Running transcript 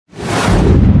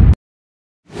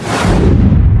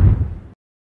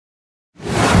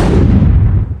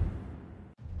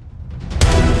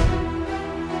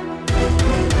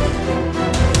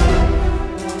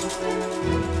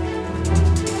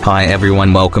Hi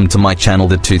everyone, welcome to my channel.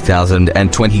 The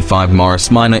 2025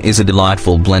 Morris Minor is a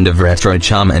delightful blend of retro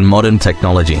charm and modern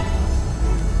technology.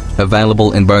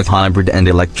 Available in both hybrid and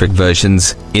electric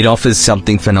versions, it offers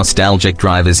something for nostalgic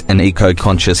drivers and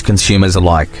eco-conscious consumers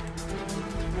alike.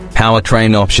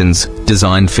 Powertrain options,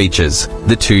 design features.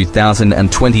 The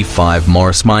 2025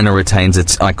 Morris Minor retains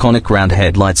its iconic round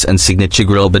headlights and signature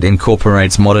grille but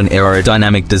incorporates modern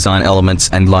aerodynamic design elements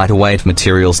and lighter-weight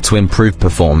materials to improve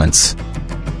performance.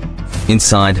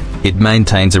 Inside, it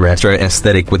maintains a retro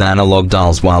aesthetic with analog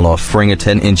dials while offering a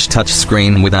 10-inch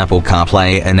touchscreen with Apple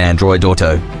CarPlay and Android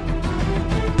Auto.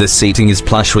 The seating is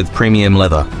plush with premium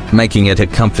leather, making it a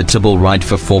comfortable ride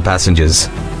for 4 passengers.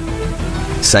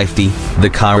 Safety. The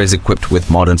car is equipped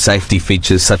with modern safety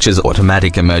features such as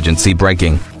automatic emergency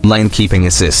braking, lane keeping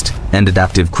assist, and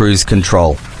adaptive cruise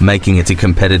control, making it a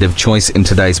competitive choice in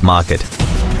today's market.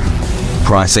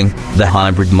 Pricing. The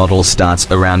hybrid model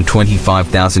starts around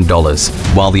 $25,000,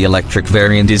 while the electric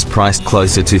variant is priced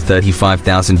closer to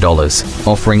 $35,000,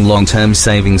 offering long-term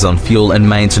savings on fuel and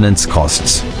maintenance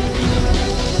costs.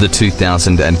 The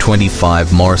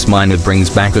 2025 Morris Minor brings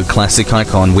back a classic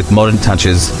icon with modern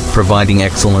touches, providing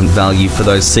excellent value for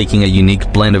those seeking a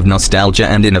unique blend of nostalgia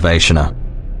and innovation.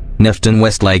 Nefton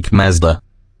Westlake Mazda.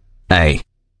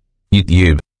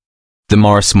 YouTube. The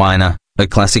Morris Minor, a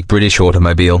classic British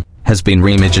automobile, has been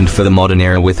reimagined for the modern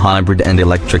era with hybrid and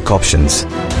electric options.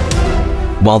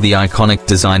 While the iconic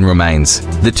design remains,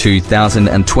 the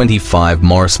 2025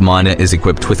 Morris Minor is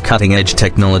equipped with cutting-edge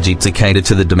technology to cater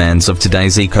to the demands of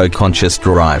today's eco-conscious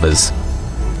drivers.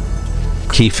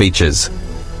 Key features.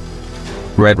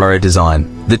 Retro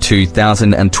design. The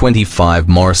 2025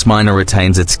 Morris Minor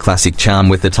retains its classic charm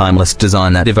with a timeless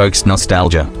design that evokes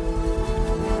nostalgia.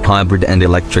 Hybrid and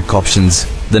electric options.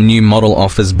 The new model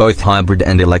offers both hybrid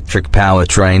and electric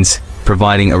powertrains,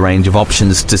 providing a range of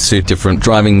options to suit different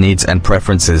driving needs and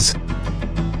preferences.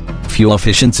 Fuel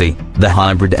efficiency. The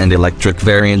hybrid and electric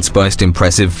variants boast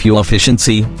impressive fuel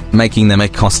efficiency, making them a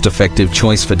cost-effective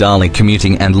choice for daily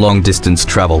commuting and long-distance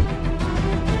travel.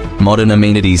 Modern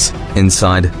amenities.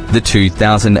 Inside, the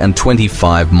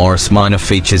 2025 Morris Minor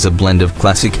features a blend of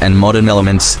classic and modern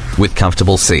elements, with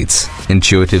comfortable seats,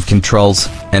 intuitive controls,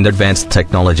 and advanced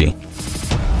technology.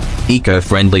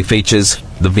 Eco-friendly features.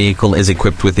 The vehicle is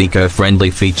equipped with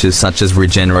eco-friendly features such as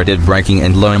regenerative braking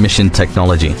and low-emission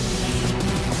technology.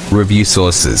 Review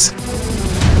sources.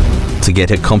 To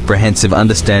get a comprehensive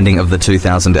understanding of the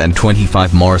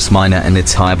 2025 Morris Minor and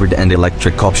its hybrid and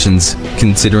electric options,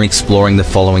 consider exploring the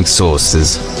following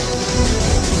sources.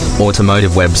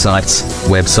 Automotive websites.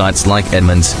 Websites like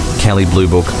Edmunds, Kelley Blue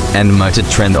Book, and Motor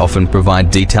Trend often provide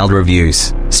detailed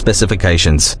reviews,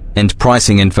 specifications, and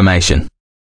pricing information.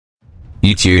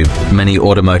 YouTube. Many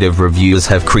automotive reviewers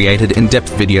have created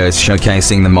in-depth videos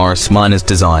showcasing the Morris Minor's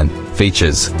design,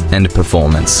 features, and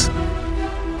performance.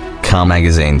 Car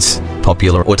magazines.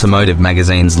 Popular automotive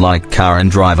magazines like Car and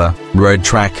Driver, Road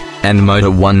Track, and Motor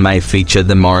One may feature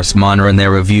the Morris Minor in their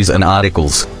reviews and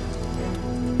articles.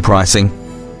 Pricing.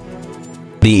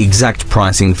 The exact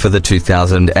pricing for the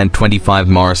 2025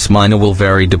 Morris Minor will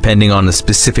vary depending on the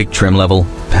specific trim level,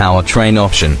 powertrain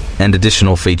option, and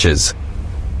additional features.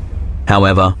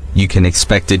 However, you can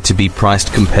expect it to be priced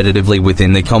competitively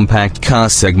within the compact car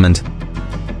segment.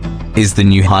 Is the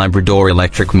new hybrid or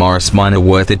electric Morris Minor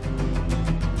worth it?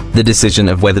 The decision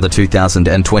of whether the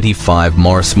 2025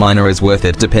 Morris Minor is worth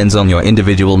it depends on your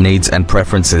individual needs and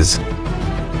preferences.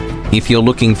 If you're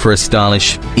looking for a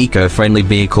stylish, eco-friendly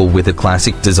vehicle with a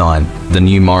classic design, the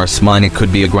new Morris Minor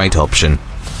could be a great option.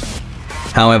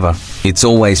 However, it's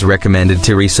always recommended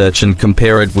to research and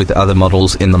compare it with other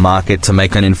models in the market to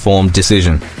make an informed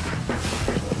decision.